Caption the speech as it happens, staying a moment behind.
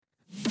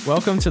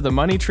Welcome to the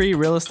Money Tree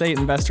Real Estate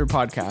Investor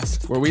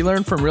Podcast, where we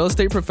learn from real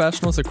estate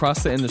professionals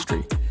across the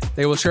industry.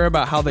 They will share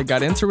about how they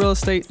got into real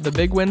estate, the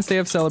big wins they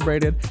have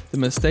celebrated, the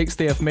mistakes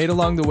they have made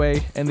along the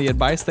way, and the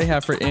advice they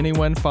have for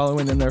anyone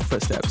following in their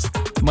footsteps.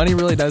 Money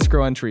really does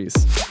grow on trees.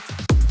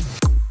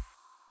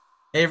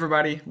 Hey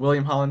everybody,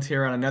 William Holland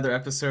here on another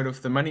episode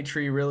of the Money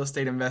Tree Real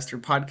Estate Investor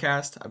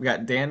Podcast. I've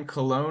got Dan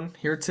Calogne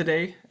here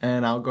today,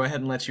 and I'll go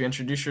ahead and let you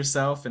introduce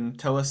yourself and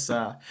tell us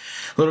a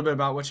little bit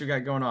about what you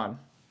got going on.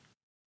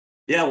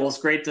 Yeah, well, it's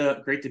great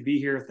to be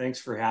here. Thanks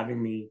for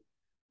having me.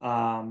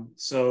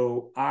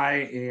 So I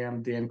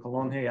am Dan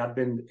Calogne. Hey, I've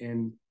been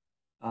in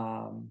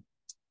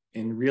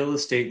real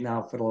estate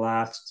now for the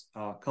last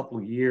couple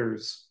of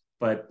years,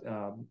 but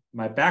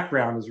my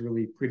background is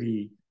really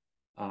pretty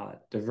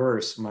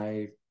diverse.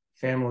 My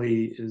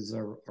family is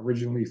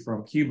originally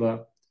from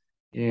Cuba,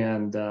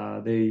 and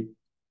they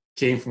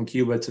came from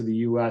Cuba to the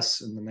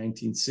U.S. in the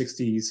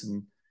 1960s,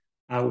 and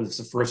I was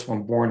the first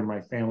one born in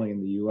my family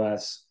in the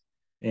U.S.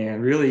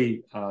 and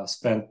really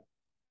spent,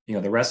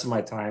 the rest of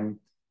my time,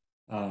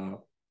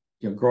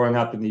 growing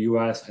up in the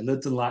U.S. I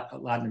lived in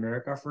Latin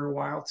America for a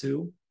while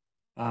too,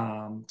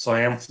 so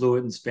I am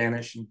fluent in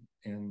Spanish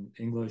and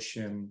English,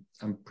 and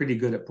I'm pretty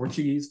good at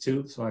Portuguese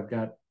too. So I've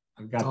got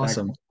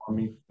Awesome. that on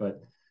me,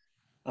 but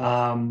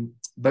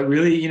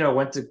really,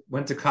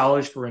 went to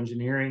college for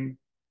engineering,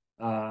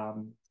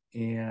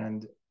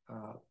 and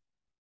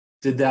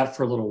did that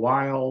for a little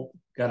while.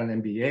 Got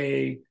an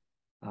MBA.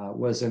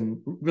 Was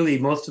in really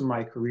most of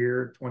my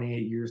career,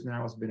 28 years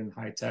now, has been in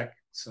high tech.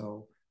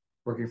 So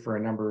working for a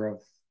number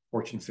of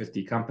Fortune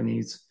 50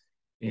 companies.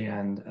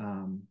 And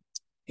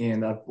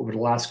over the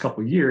last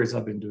couple of years,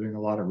 I've been doing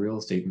a lot of real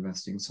estate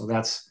investing. So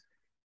that's,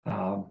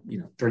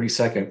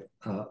 30-second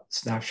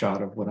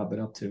snapshot of what I've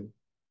been up to.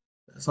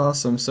 That's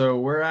awesome. So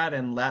we're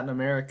in Latin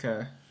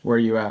America. Where are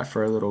you at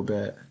for a little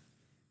bit?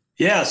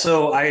 Yeah,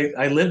 so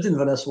I lived in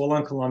Venezuela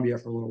and Colombia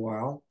for a little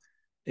while.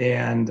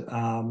 And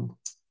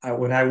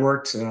when I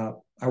worked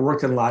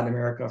in Latin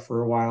America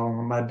for a while.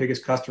 My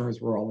biggest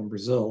customers were all in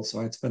Brazil, so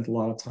I'd spent a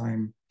lot of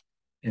time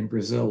in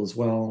Brazil as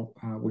well,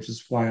 which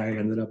is why I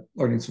ended up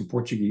learning some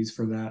Portuguese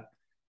for that.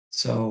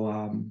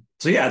 So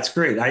yeah, it's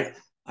great.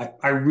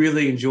 I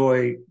really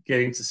enjoy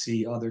getting to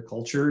see other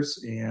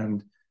cultures,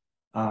 and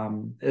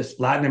it's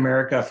Latin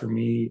America for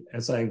me.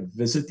 As I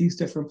visit these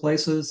different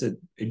places,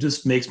 it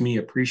just makes me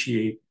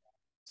appreciate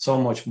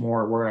so much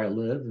more where I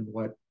live and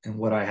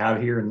what I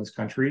have here in this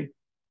country.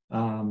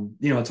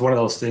 It's one of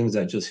those things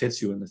that just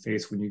hits you in the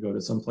face when you go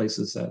to some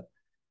places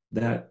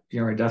that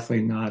are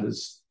definitely not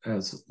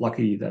as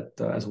lucky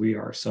as we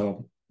are.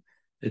 So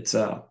it's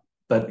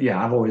but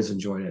yeah, I've always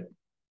enjoyed it.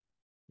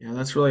 Yeah,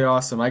 that's really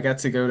awesome. I got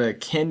to go to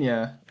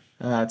Kenya,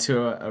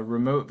 to a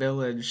remote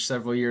village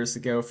several years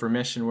ago for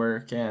mission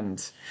work,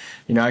 and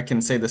I can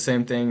say the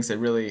same things.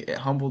 It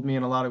humbled me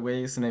in a lot of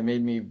ways, and it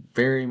made me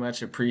very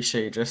much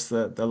appreciate just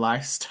the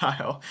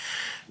lifestyle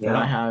that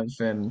I Yeah. have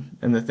and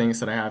the things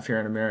that I have here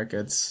in America.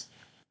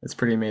 It's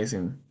pretty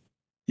amazing.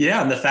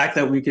 Yeah, and the fact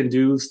that we can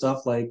do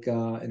stuff like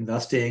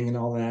investing and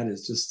all that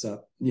is just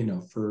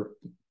for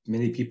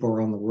many people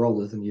around the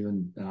world isn't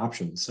even an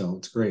option. So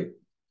it's great.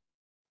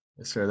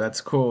 Yes, sir. That's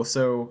cool.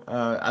 So,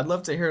 I'd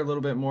love to hear a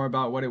little bit more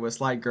about what it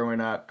was like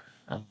growing up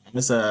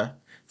as a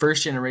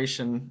first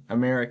generation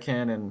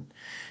American and,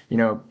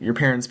 your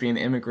parents being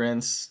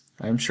immigrants.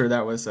 I'm sure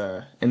that was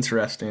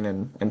interesting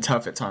and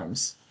tough at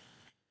times.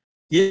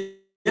 Yeah,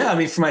 yeah. I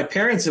mean, for my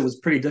parents, it was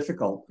pretty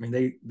difficult. I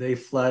mean, they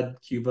fled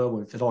Cuba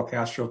when Fidel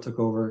Castro took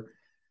over.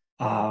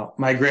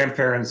 My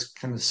grandparents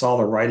kind of saw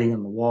the writing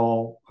on the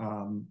wall.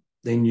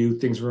 They knew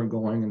things weren't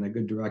going in a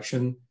good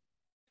direction,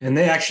 and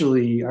they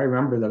actually, I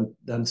remember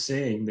them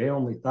saying they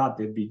only thought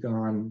they'd be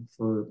gone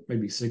for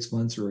maybe 6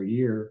 months or a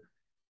year.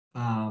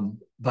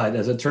 But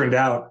as it turned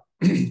out,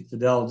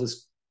 Fidel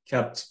just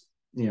kept,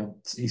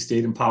 he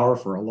stayed in power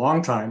for a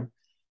long time.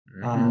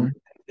 Hmm.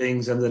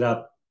 Things ended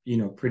up,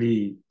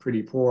 pretty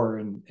poor,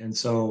 and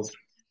so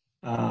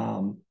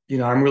I'm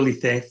really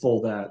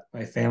thankful that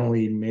my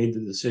family made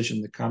the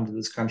decision to come to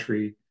this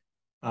country,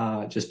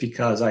 just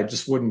because I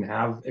just wouldn't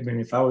have. I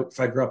mean, if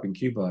I grew up in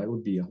Cuba, it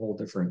would be a whole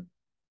different,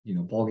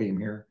 ball game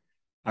here.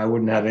 I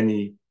wouldn't have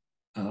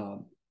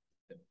um,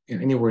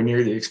 anywhere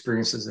near the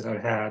experiences that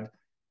I've had,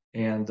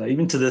 and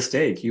even to this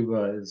day,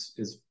 Cuba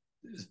is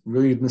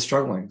really been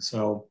struggling.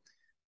 So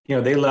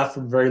they left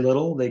with very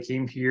little. They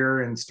came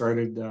here and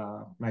started.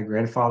 My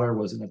grandfather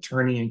was an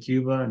attorney in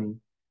Cuba,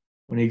 and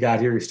when he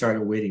got here, he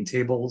started waiting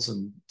tables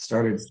and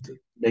started to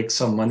make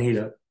some money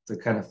to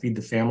kind of feed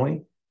the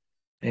family,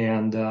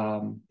 and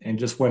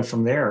just went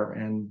from there.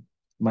 And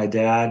my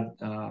dad,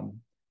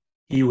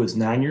 he was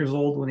 9 years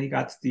old when he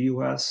got to the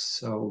U.S.,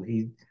 so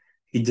he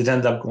did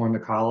end up going to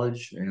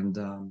college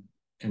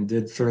and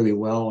did fairly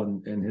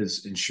well in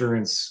his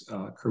insurance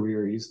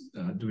career. He's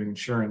doing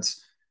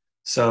insurance,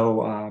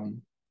 so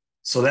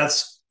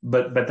that's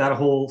but that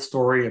whole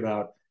story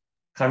about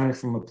coming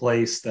from a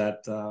place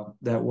that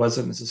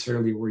wasn't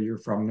necessarily where you're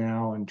from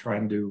now and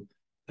trying to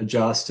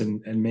adjust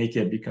and make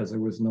it because there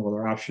was no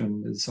other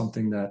option is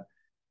something that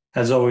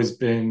has always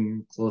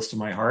been close to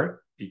my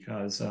heart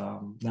because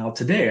now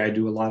today I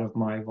do a lot of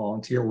my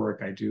volunteer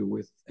work I do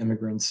with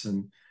immigrants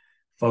and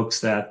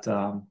folks that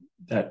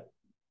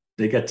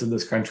they get to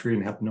this country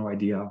and have no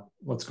idea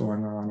what's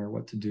going on or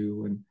what to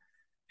do,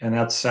 and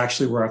that's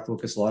actually where I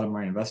focus a lot of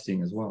my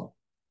investing as well.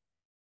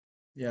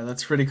 Yeah,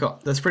 that's pretty cool.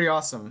 That's pretty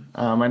awesome.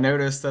 I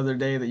noticed the other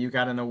day that you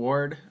got an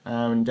award,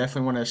 and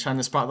definitely want to shine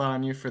the spotlight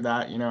on you for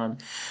that.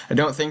 I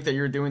don't think that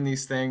you're doing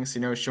these things,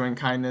 showing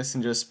kindness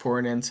and just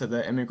pouring into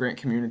the immigrant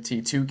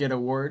community to get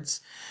awards.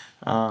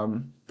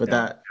 But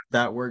Yeah.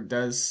 that work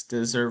does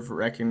deserve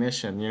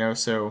recognition.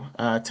 So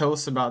tell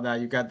us about that.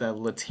 You got the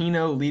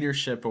Latino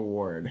Leadership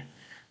Award,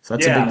 so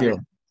that's a big Yeah, deal.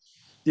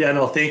 yeah,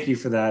 no, thank you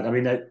for that. I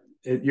mean,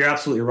 you're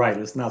absolutely right.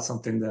 It's not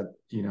something that,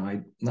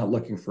 I'm not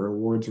looking for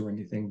awards or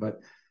anything, but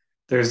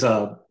there's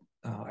I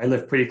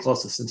live pretty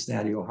close to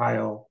Cincinnati,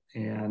 Ohio,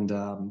 and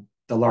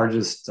the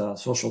largest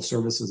social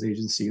services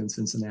agency in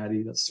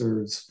Cincinnati that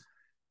serves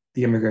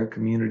the immigrant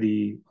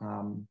community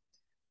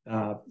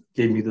uh,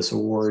 gave me this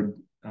award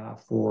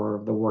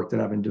for the work that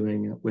I've been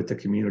doing with the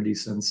community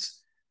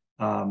since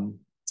um,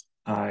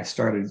 I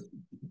started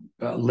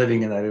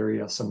living in that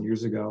area some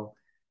years ago,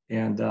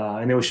 and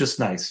it was just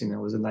nice. It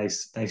was a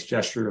nice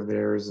gesture of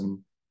theirs, and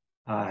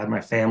I had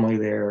my family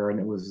there, and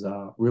it was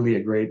really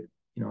a great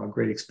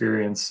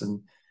experience,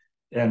 and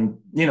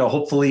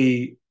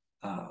hopefully,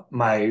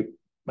 my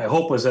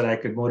hope was that I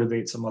could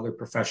motivate some other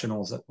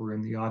professionals that were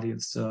in the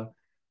audience to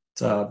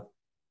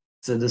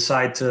to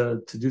decide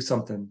to do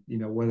something.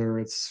 Whether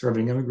it's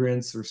serving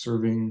immigrants or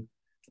serving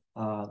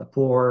the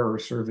poor or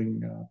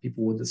serving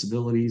people with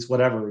disabilities,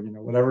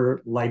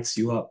 whatever lights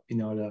you up,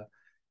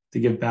 to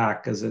give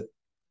back because it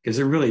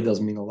really does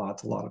mean a lot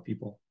to a lot of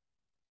people.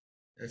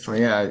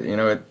 Definitely,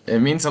 yeah. It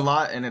means a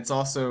lot, and it's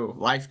also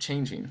life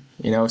changing.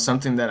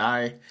 Something that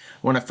I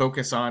want to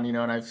focus on.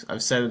 And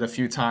I've said it a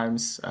few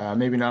times,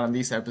 maybe not on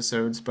these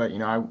episodes, but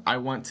I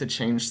want to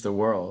change the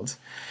world.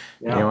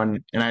 Yeah.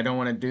 And I don't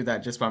want to do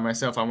that just by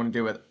myself. I want to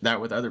do that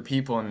with other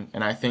people,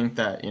 and I think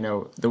that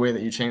the way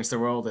that you change the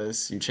world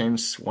is you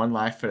change one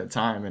life at a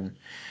time, and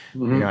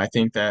Mm-hmm. I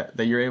think that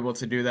you're able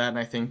to do that, and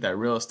I think that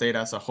real estate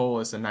as a whole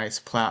is a nice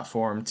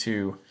platform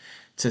to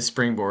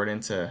springboard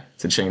into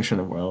to changing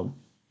the world.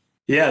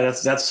 Yeah,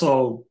 that's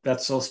so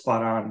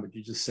spot on what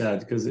you just said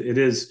because it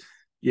is,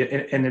 yeah,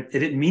 and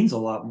it means a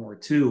lot more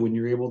too when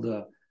you're able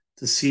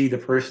to see the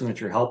person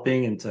that you're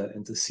helping and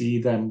to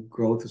see them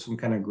grow through some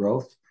kind of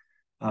growth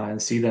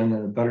and see them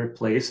in a better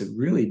place. It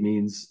really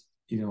means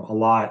a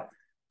lot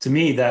to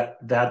me.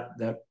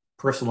 That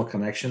personal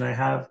connection I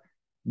have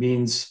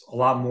means a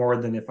lot more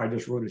than if I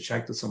just wrote a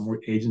check to some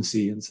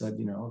agency and said,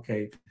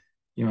 okay,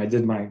 I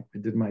did my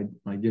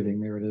giving.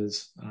 There it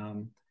is.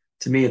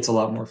 To me, it's a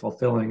lot more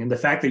fulfilling. And the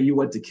fact that you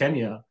went to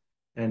Kenya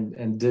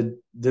and did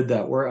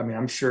that work, I mean,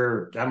 I'm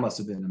sure that must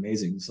have been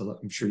amazing. So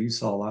I'm sure you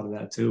saw a lot of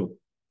that too.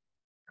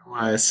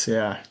 Nice,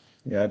 yeah,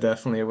 yeah,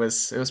 definitely. It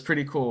was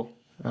pretty cool.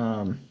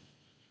 Um,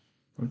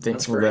 I'm That's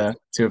thankful great.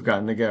 to have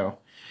gotten to go.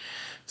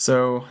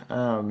 So,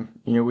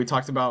 we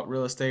talked about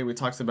real estate. We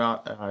talked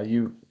about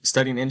you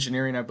studying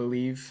engineering, I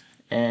believe,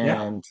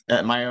 Yeah, and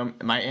at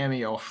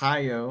Miami,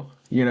 Ohio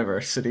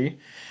University,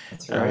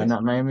 that's right.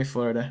 not Miami,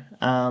 Florida.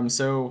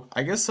 So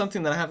I guess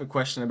something that I have a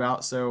question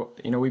about. So,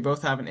 we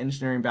both have an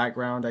engineering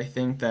background. I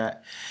think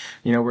that,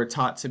 we're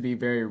taught to be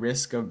very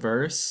risk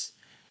averse.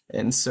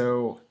 And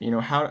so,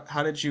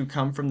 how did you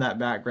come from that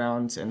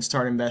background and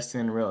start investing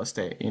in real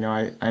estate?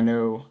 I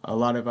know a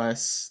lot of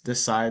us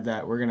decide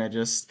that we're gonna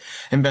just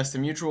invest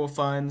in mutual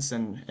funds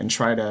and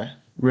try to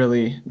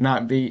really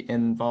not be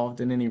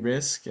involved in any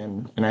risk.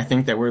 And I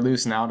think that we're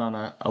losing out on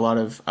a lot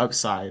of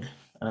upside,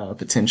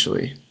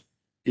 potentially.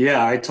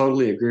 Yeah, I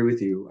totally agree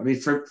with you. I mean,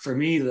 for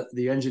me,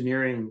 the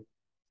engineering,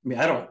 I mean,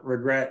 I don't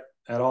regret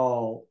at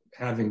all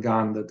having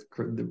gone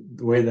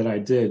the way that I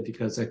did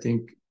because I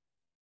think,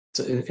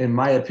 in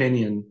my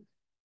opinion,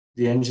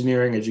 the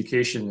engineering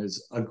education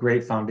is a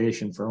great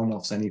foundation for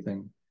almost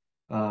anything.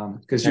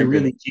 Because I you agree.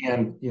 really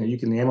can, you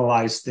can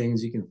analyze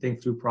things, you can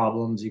think through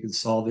problems, you can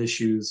solve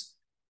issues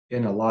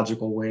in a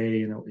logical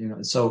way,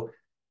 so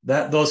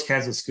that those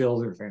kinds of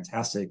skills are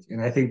fantastic. And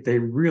I think they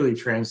really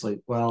translate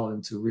well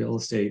into real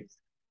estate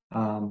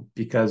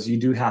because you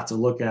do have to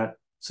look at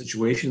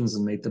situations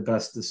and make the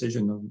best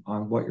decision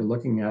on what you're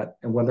looking at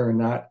and whether or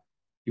not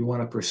you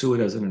want to pursue it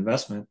as an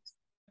investment.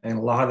 And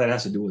a lot of that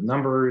has to do with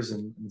numbers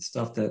and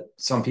stuff that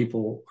some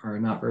people are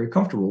not very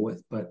comfortable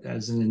with. But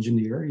as an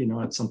engineer,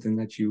 it's something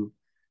that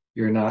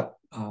you're not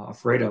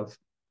afraid of.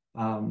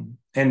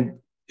 And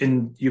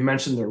you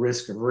mentioned the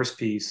risk averse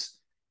piece.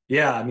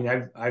 Yeah, I mean,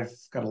 I've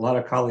got a lot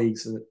of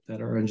colleagues that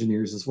are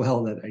engineers as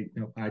well that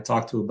I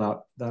talk to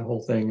about that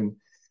whole thing. And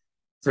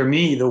for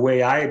me, the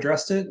way I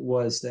addressed it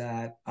was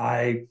that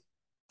I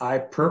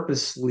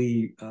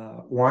purposely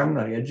one,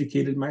 I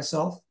educated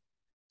myself.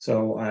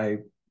 So I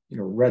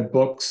read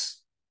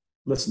books,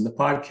 listened to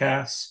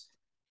podcasts,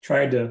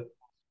 tried to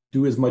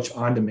do as much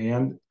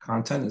on-demand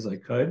content as I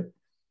could.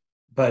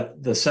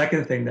 But the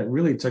second thing that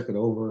really took it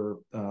over,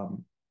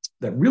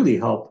 that really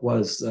helped,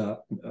 was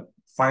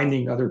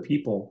finding other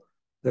people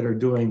that are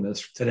doing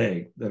this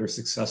today that are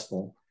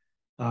successful,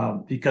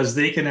 because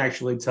they can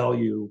actually tell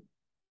you,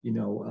 you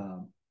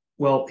know,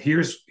 well,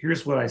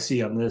 here's what I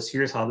see on this.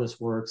 Here's how this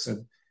works,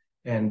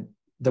 and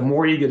the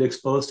more you get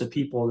exposed to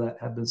people that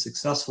have been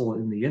successful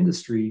in the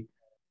industry,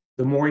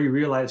 the more you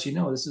realize,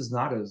 this is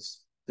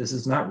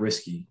not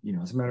risky.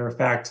 As a matter of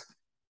fact,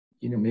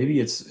 maybe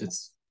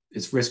it's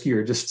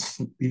riskier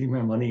just leaving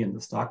my money in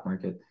the stock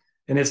market.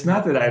 And it's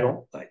not that I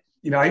don't like,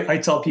 I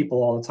tell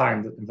people all the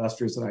time, that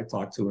investors that I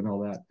talk to and all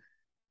that,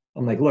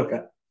 I'm like, look,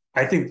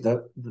 I think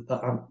that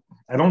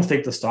I don't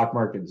think the stock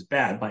market is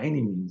bad by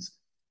any means.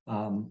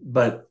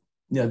 But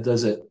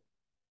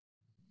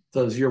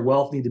does your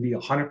wealth need to be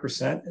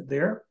 100%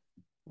 there?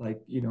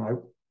 Like,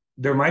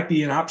 there might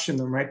be an option.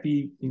 There might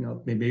be,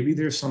 maybe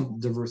there's some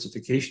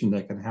diversification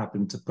that can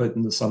happen to put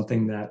into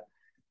something that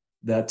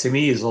to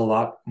me is a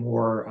lot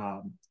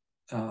more.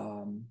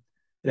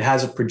 It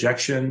has a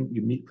projection.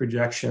 You meet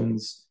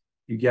projections.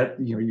 You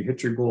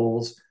hit your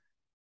goals.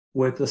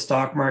 With the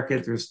stock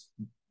market, there's,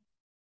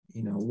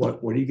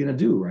 what are you going to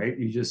do, right?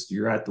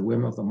 You're at the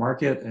whim of the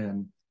market,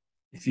 and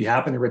if you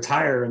happen to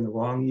retire in the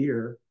wrong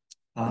year,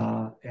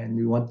 and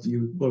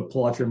you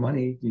pull out your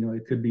money,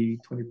 it could be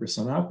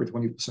 20% up or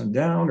 20%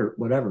 down or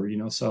whatever,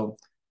 So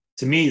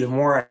to me, the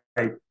more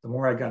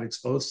I got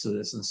exposed to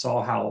this and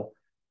saw how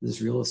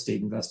this real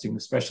estate investing,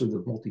 especially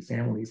with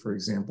multifamily, for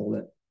example,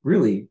 that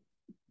really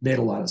made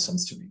a lot of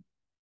sense to me.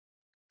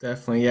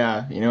 Definitely,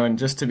 yeah. And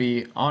just to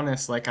be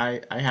honest, like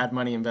I had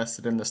money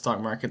invested in the stock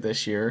market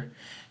this year,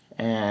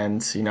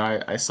 and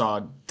I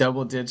saw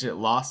double digit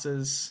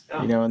losses,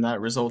 Yeah. and that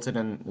resulted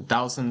in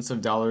thousands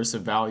of dollars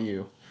of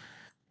value,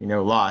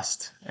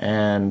 lost.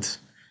 And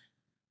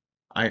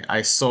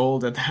I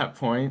sold at that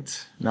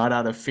point, not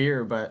out of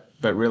fear, but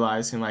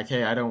realizing like,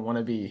 hey, I don't want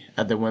to be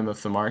at the whim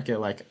of the market.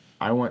 Like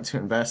I want to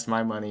invest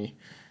my money,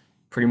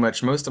 pretty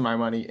much most of my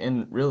money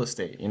in real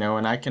estate,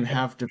 and I can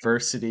have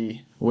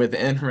diversity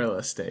within real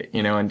estate,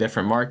 in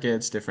different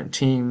markets, different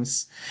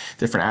teams,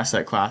 different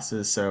asset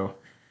classes. So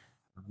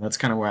that's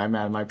kind of where I'm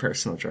at in my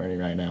personal journey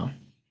right now.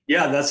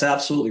 Yeah, that's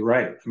absolutely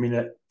right. I mean,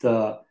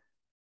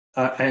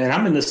 and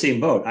I'm in the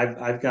same boat.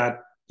 I've got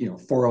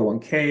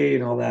 401k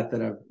and all that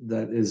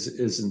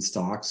is in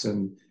stocks,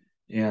 and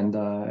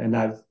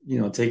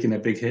I've taken a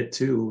big hit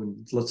too,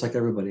 and it looks like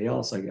everybody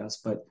else, I guess.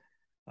 But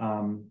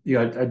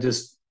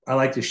I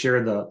like to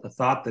share the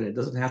thought that it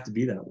doesn't have to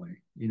be that way.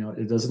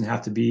 It doesn't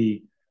have to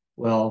be,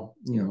 well,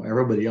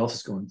 everybody else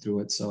is going through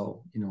it,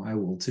 so I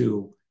will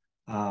too.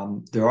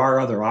 There are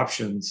other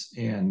options,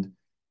 and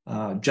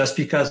just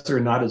because they're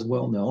not as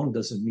well known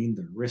doesn't mean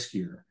they're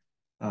riskier.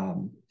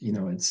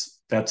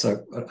 That's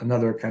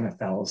another kind of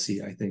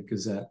fallacy, I think,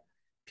 is that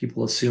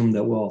people assume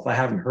that, well, if I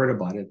haven't heard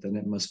about it, then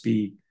it must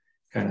be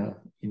kind of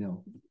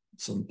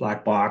some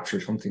black box or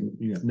something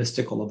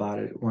mystical about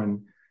it.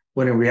 When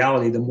in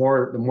reality, the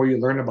more you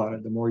learn about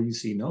it, the more you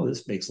see, no,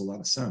 this makes a lot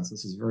of sense.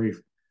 This is very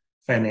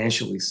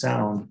financially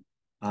sound.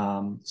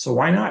 So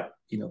why not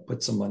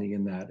put some money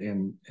in that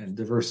and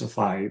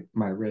diversify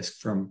my risk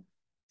from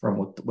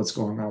what's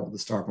going on with the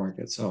stock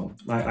market. So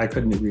I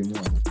couldn't agree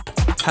more.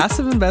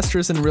 Passive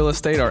investors in real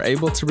estate are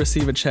able to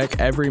receive a check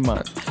every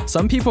month.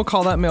 Some people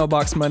call that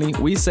mailbox money.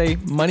 We say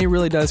money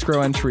really does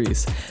grow on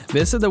trees.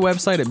 Visit the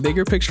website at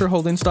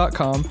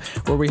biggerpictureholdings.com,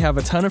 where we have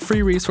a ton of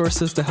free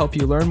resources to help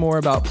you learn more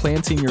about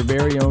planting your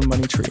very own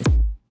money tree.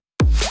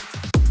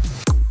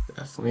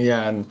 Definitely,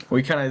 yeah, and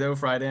we kind of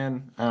dove right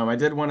in. I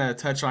did want to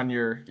touch on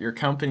your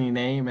company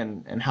name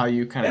and how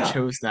you kind of Yeah.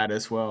 chose that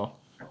as well.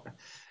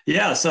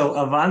 Yeah. So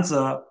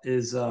Avanza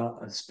is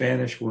a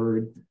Spanish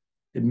word.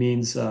 It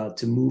means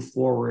to move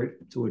forward,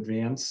 to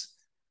advance.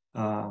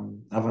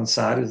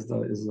 Avanzar is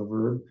the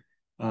verb.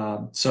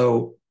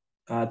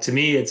 To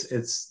me,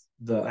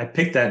 I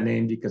picked that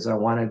name because I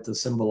wanted to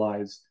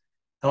symbolize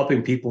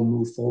helping people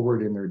move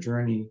forward in their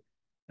journey.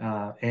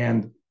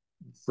 And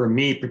for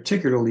me,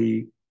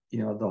 particularly,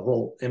 the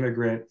whole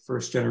immigrant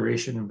first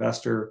generation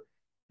investor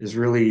is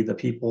really the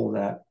people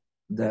that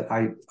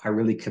I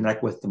really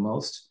connect with the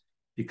most,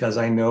 because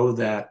I know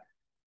that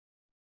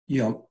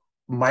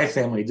my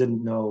family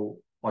didn't know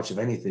much of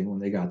anything when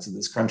they got to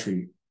this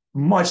country,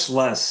 much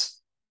less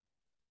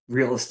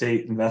real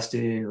estate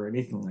investing or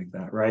anything like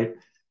that, right?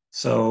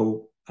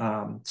 So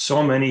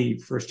many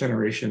first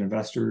generation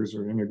investors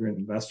or immigrant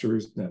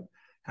investors that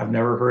have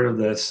never heard of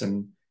this,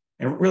 and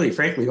really,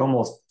 frankly,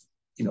 almost,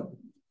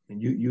 and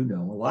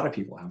a lot of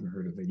people haven't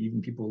heard of it,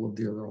 even people who lived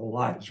here their whole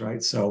lives,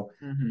 right? So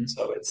Hmm.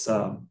 so it's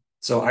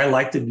so I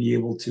like to be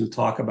able to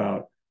talk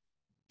about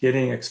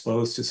getting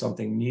exposed to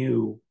something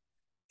new.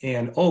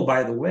 And oh,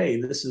 by the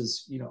way, this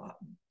is,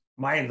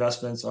 my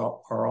investments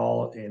are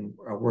all in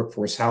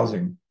workforce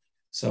housing.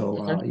 So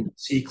Okay.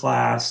 C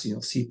class,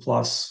 C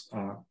plus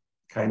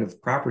kind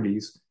of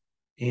properties.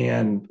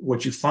 And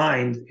what you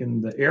find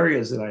in the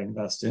areas that I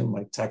invest in,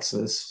 like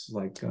Texas,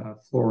 like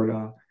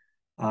Florida,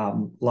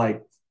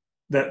 like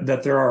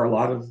that there are a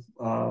lot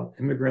of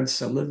immigrants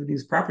that live in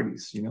these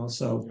properties.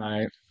 So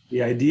Right.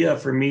 the idea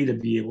for me to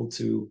be able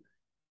to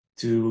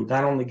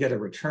not only get a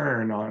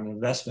return on an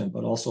investment,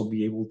 but also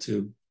be able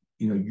to,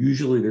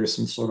 usually there's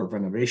some sort of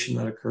renovation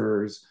that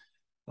occurs,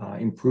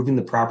 improving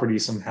the property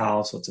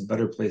somehow so it's a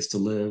better place to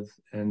live.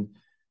 And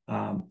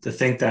to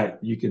think that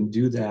you can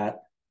do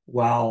that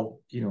while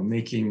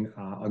making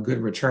a good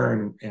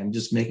return and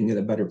just making it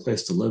a better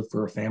place to live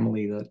for a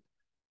family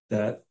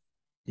that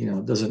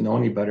doesn't know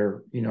any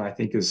better, I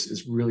think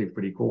is really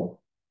pretty cool.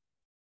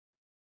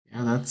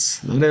 Yeah,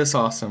 that is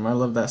awesome. I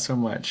love that so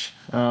much.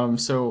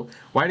 So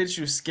why did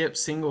you skip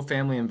single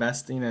family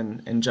investing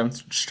and jump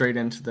straight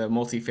into the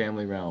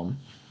multifamily realm?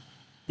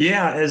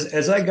 Yeah,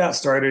 as I got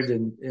started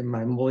in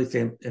my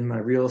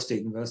real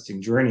estate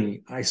investing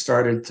journey, I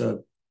started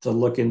to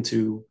look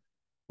into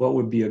what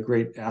would be a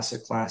great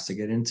asset class to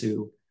get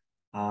into.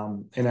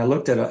 And I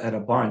looked at a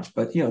bunch,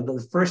 but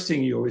the first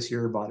thing you always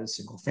hear about is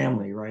single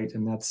family, right?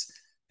 And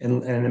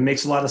it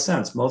makes a lot of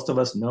sense. Most of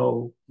us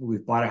know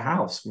we've bought a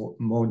house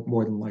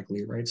more than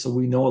likely, right? So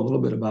we know a little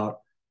bit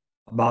about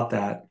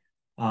that.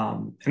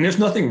 And there's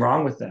nothing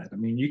wrong with that. I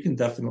mean, you can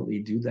definitely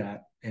do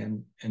that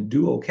and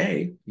do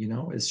okay.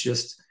 It's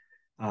just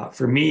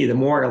for me, the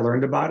more I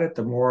learned about it,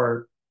 the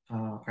more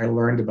I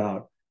learned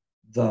about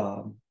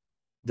the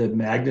the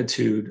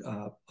magnitude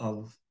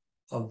of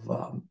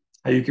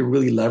how you can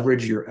really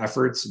leverage your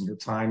efforts and your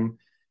time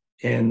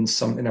in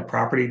a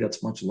property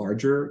that's much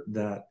larger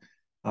that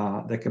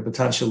could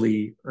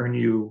potentially earn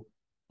you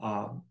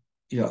uh,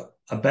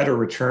 a better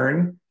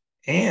return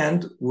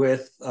and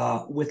with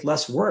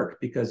less work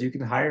because you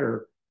can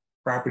hire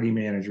property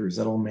managers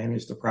that'll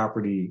manage the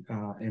property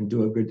and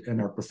do a good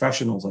and are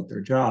professionals at their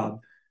job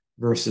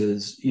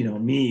versus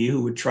me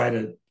who would try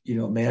to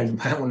manage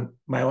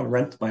my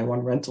one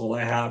rental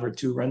I have or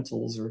two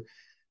rentals or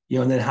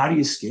and then how do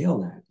you scale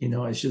that?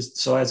 It's just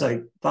so as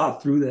I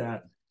thought through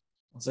that,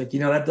 I was like,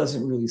 that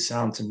doesn't really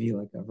sound to me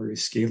like a very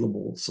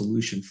scalable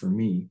solution for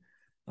me.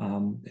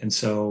 And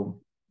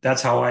so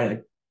that's how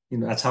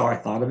that's how I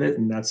thought of it.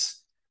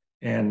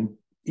 And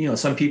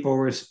some people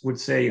would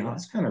say, oh,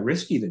 it's kind of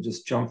risky to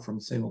just jump from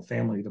single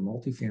family to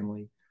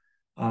multifamily.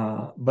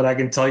 But I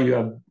can tell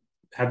you,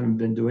 having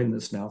been doing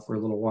this now for a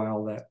little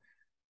while, that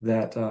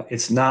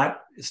it's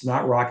not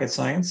rocket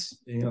science.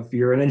 If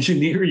you're an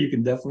engineer, you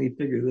can definitely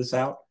figure this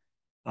out.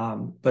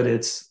 But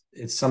it's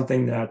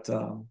something that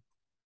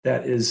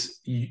is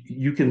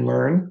you can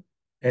learn,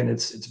 and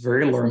it's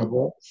very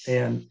learnable,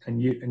 and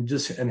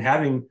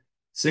having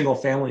single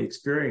family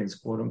experience,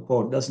 quote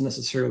unquote, doesn't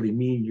necessarily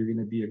mean you're going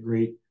to be a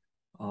great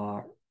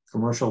uh,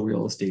 commercial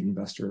real estate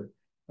investor.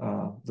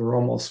 They're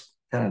almost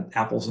kind of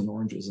apples and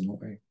oranges in a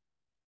way.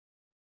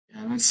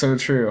 Yeah, that's so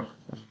true.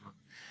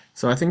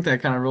 So I think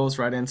that kind of rolls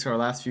right into our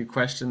last few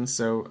questions.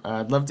 So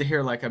I'd love to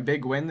hear like a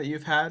big win that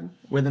you've had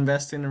with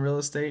investing in real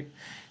estate,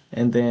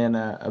 and then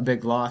a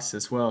big loss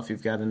as well if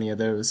you've got any of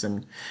those.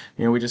 And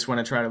we just want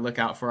to try to look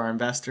out for our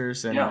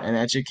investors and, Yeah, and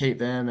educate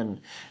them. And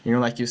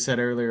like you said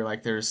earlier,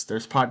 like there's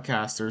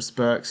podcasts, there's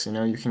books.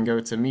 You can go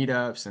to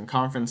meetups and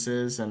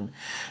conferences, and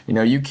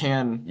you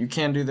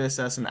can do this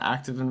as an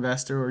active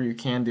investor or you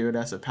can do it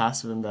as a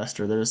passive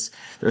investor.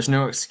 There's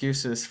no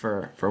excuses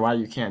for why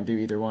you can't do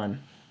either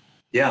one.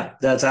 yeah,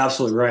 that's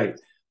absolutely right.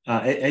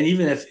 And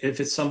even if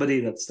it's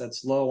somebody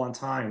that's low on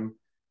time,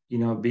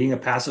 being a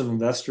passive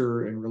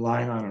investor and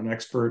relying on an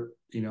expert,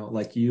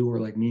 like you or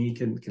like me,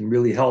 can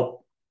really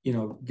help,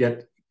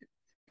 get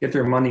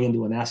their money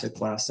into an asset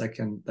class that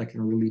can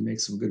really make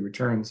some good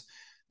returns.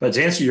 But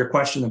to answer your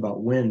question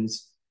about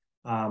wins,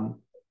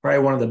 probably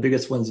one of the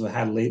biggest wins I've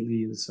had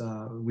lately is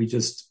we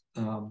just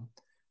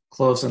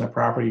closed on a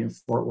property in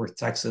Fort Worth,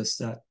 Texas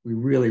that we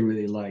really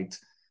really liked.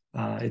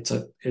 It's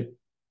a it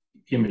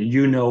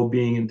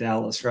being in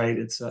Dallas, right?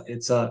 It's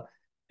a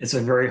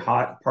very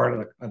hot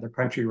part of the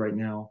country right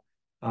now.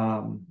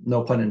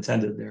 No pun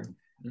intended there.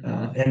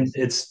 Hmm. And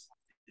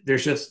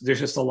there's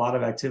just a lot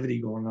of activity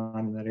going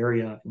on in that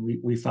area. And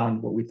we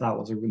found what we thought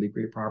was a really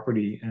great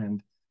property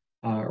and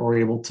were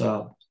able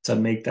to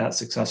make that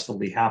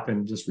successfully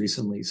happen just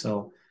recently.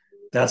 So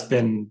that's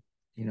been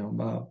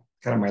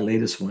kind of my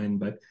latest win.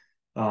 But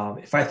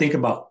if I think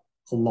about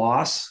a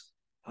loss,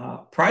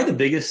 probably the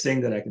biggest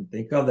thing that I can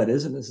think of that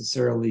isn't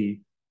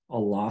necessarily a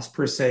loss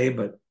per se,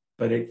 but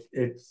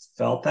it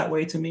felt that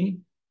way to me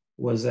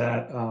was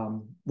that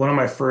one of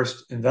my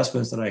first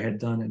investments that I had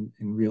done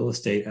in real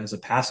estate as a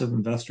passive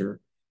investor,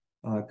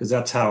 because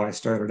that's how I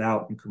started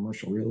out in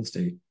commercial real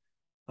estate.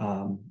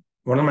 One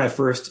of my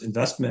first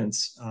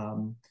investments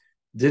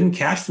didn't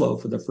cash flow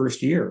for the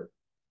first year.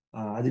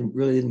 I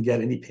didn't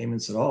get any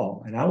payments at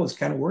all, and I was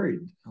kind of worried.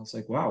 I was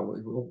like, "Wow,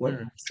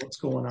 what's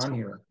going on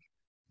here?"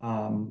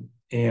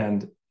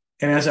 And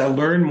as I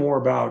learned more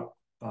about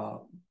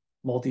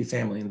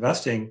multifamily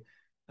investing,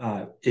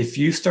 if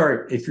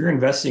you're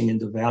investing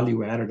into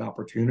value added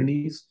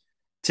opportunities,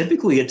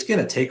 typically it's going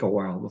to take a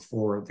while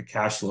before the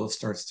cash flow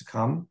starts to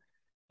come.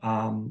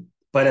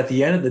 But at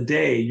the end of the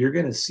day, you're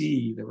going to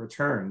see the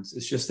returns.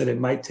 It's just that it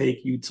might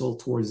take you till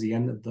towards the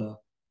end of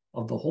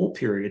the whole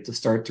period to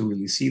start to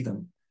really see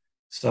them.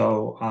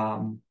 So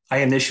I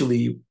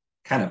initially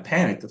kind of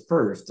panicked at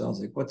first. I was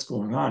like, "What's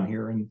going on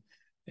here?"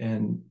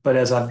 But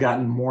as I've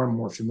gotten more and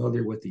more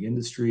familiar with the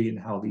industry and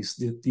how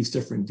these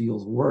different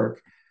deals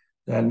work,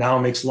 that now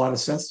makes a lot of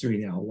sense to me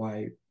now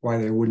why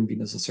there wouldn't be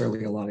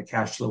necessarily a lot of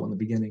cash flow in the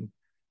beginning.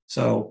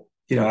 So,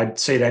 I'd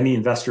say to any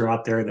investor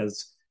out there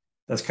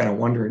that's kind of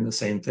wondering the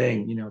same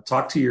thing,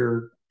 talk to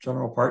your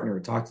general partner,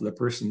 talk to the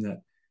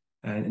person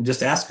and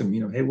just ask them,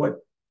 hey,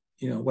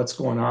 what's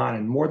going on?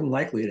 And more than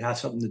likely it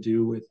has something to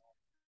do with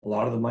a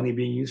lot of the money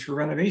being used for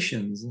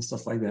renovations and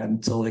stuff like that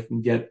until they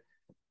can get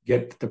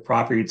the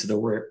property to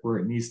where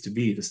it needs to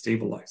be to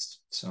stabilize.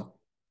 So.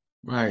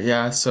 Right,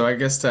 yeah. So I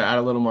guess to add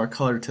a little more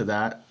color to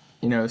that,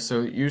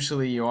 so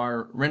usually you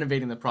are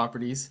renovating the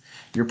properties,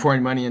 you're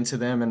pouring money into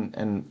them,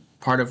 and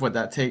part of what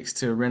that takes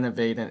to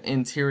renovate an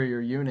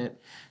interior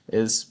unit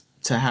is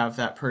to have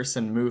that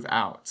person move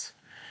out.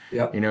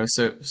 Yeah.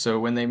 So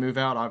when they move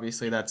out,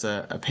 obviously that's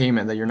a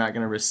payment that you're not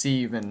going to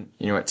receive, and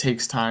it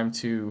takes time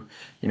to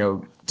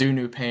do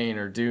new paint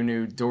or do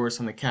new doors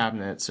on the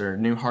cabinets or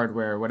new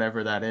hardware or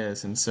whatever that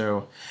is. And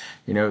so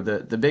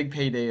the big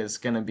payday is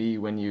going to be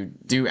when you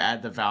do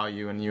add the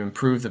value and you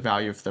improve the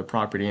value of the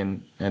property,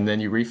 and then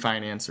you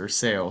refinance or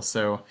sale.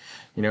 So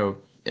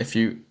if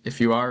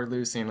you are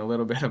losing a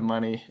little bit of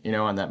money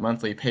on that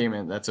monthly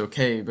payment, that's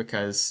okay,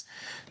 because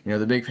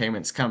the big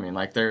payment's coming.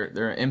 Like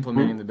they're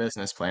implementing the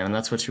business plan, and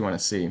that's what you want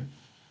to see.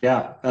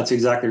 Yeah, that's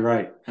exactly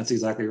right. And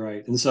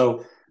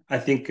so I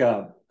think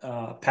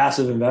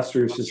passive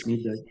investors just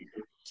need to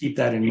keep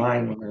that in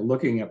mind when they're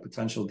looking at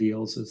potential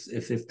deals.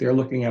 If they're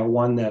looking at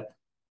one that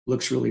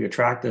looks really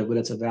attractive, but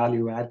it's a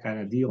value add kind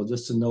of deal,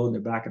 just to know in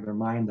the back of their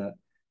mind that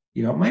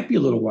it might be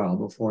a little while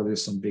before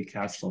there's some big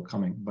cash flow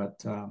coming,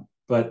 but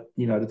it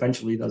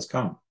eventually does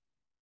come.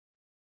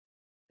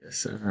 Yes,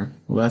 sir.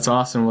 Well, that's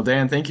awesome. Well,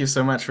 Dan, thank you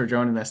so much for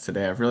joining us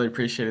today. I've really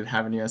appreciated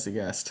having you as a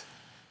guest.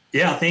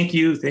 Yeah, thank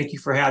you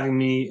for having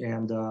me.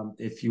 And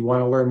if you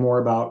want to learn more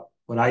about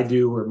what I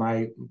do or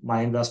my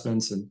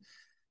investments, and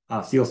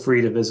feel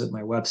free to visit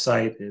my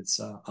website.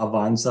 It's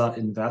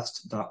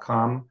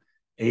avanzainvest.com,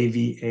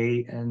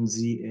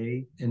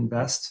 AVANZA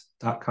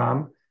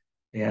invest.com.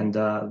 And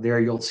there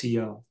you'll see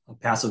a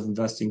passive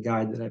investing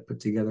guide that I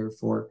put together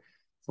for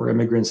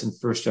immigrants and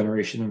first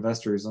generation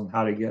investors on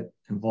how to get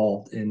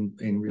involved in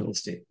real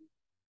estate.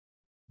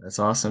 That's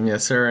awesome.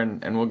 Yes, sir.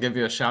 And we'll give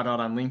you a shout out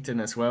on LinkedIn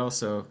as well,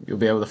 so you'll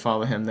be able to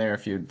follow him there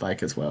if you'd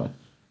like as well.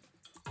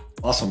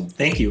 Awesome.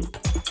 Thank you.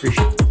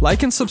 Appreciate it.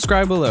 Like and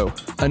subscribe below.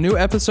 A new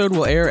episode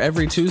will air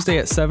every Tuesday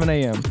at 7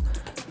 a.m.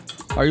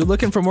 Are you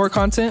looking for more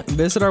content?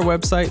 Visit our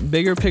website,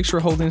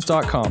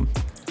 biggerpictureholdings.com.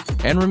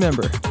 And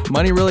remember,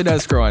 money really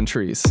does grow on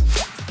trees.